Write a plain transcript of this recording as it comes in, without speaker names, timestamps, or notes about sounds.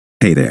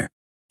Hey there,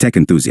 tech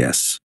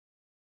enthusiasts.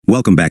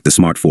 Welcome back to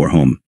Smart 4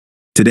 Home.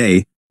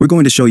 Today, we're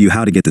going to show you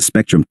how to get the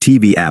Spectrum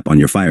TV app on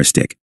your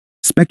Firestick.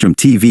 Spectrum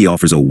TV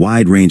offers a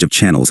wide range of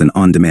channels and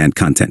on-demand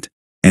content.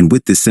 And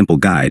with this simple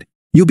guide,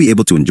 you'll be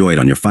able to enjoy it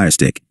on your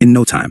Firestick in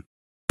no time.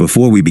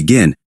 Before we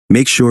begin,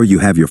 make sure you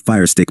have your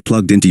Firestick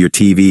plugged into your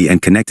TV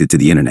and connected to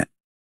the internet.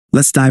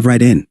 Let's dive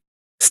right in.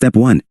 Step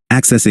 1.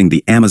 Accessing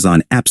the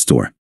Amazon App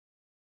Store.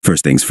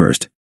 First things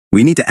first,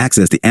 we need to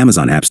access the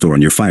Amazon App Store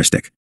on your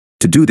Firestick.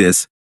 To do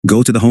this,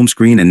 go to the home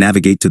screen and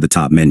navigate to the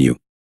top menu.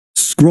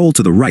 Scroll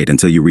to the right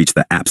until you reach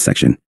the Apps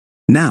section.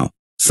 Now,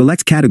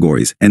 select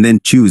Categories and then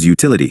choose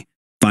Utility.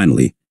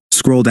 Finally,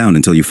 scroll down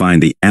until you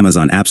find the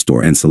Amazon App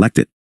Store and select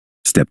it.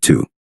 Step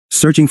 2.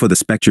 Searching for the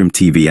Spectrum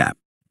TV app.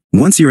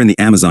 Once you're in the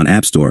Amazon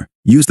App Store,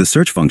 use the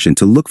search function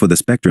to look for the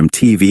Spectrum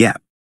TV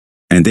app.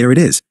 And there it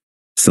is.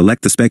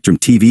 Select the Spectrum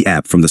TV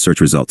app from the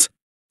search results.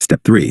 Step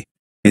 3.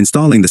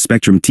 Installing the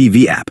Spectrum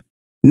TV app.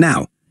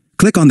 Now,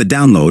 click on the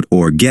Download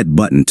or Get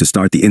button to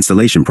start the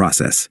installation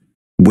process.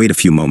 Wait a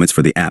few moments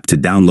for the app to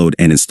download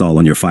and install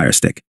on your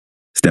Firestick.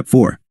 Step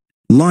 4.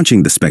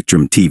 Launching the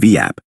Spectrum TV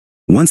app.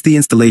 Once the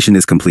installation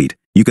is complete,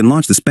 you can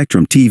launch the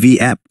Spectrum TV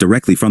app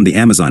directly from the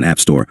Amazon App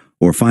Store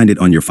or find it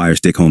on your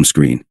Firestick home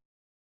screen.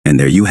 And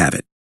there you have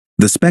it.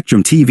 The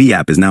Spectrum TV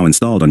app is now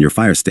installed on your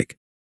Firestick.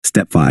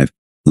 Step 5.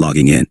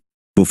 Logging in.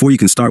 Before you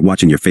can start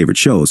watching your favorite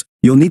shows,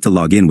 you'll need to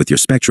log in with your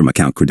Spectrum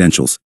account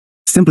credentials.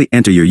 Simply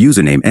enter your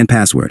username and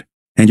password,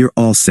 and you're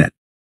all set.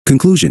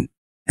 Conclusion.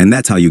 And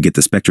that's how you get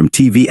the Spectrum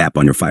TV app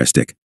on your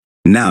Firestick.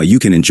 Now you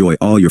can enjoy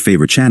all your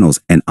favorite channels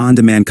and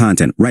on-demand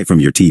content right from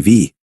your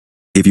TV.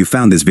 If you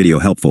found this video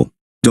helpful,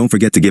 don't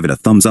forget to give it a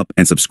thumbs up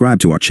and subscribe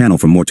to our channel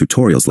for more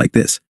tutorials like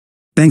this.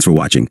 Thanks for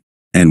watching,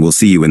 and we'll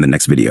see you in the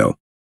next video.